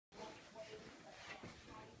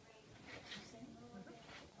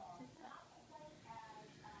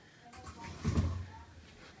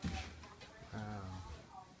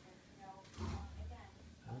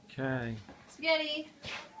Okay. Spaghetti.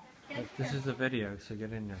 This is the video, so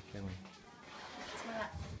get in there, Caitlin. It's my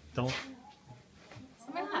lap. Don't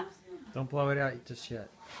It's my lap. don't blow it out just yet.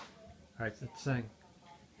 Alright, let's sing.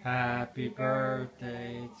 Happy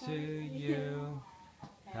birthday to you.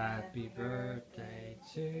 Happy birthday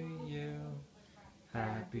to you.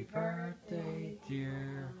 Happy birthday,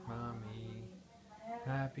 dear mommy.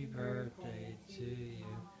 Happy birthday to you.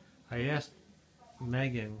 I asked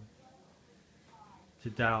Megan to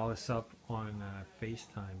dial us up on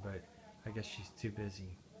FaceTime, but I guess she's too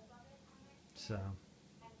busy. So.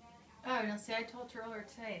 Oh, no, see, I told her earlier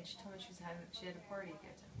today, and she told me she had a party to go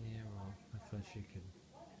to. Yeah, well, I thought she could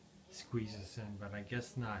squeeze us in, but I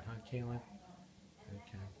guess not, huh, Caitlin?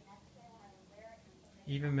 Okay.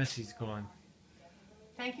 Even Missy's gone.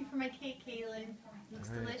 Thank you for my cake, Caitlin. Looks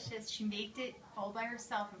delicious. She baked it all by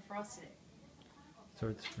herself and frosted it.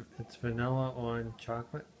 So it's vanilla on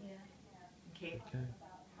chocolate? Yeah. Cake. Okay.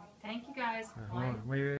 Thank you, guys. Hold on. Wait.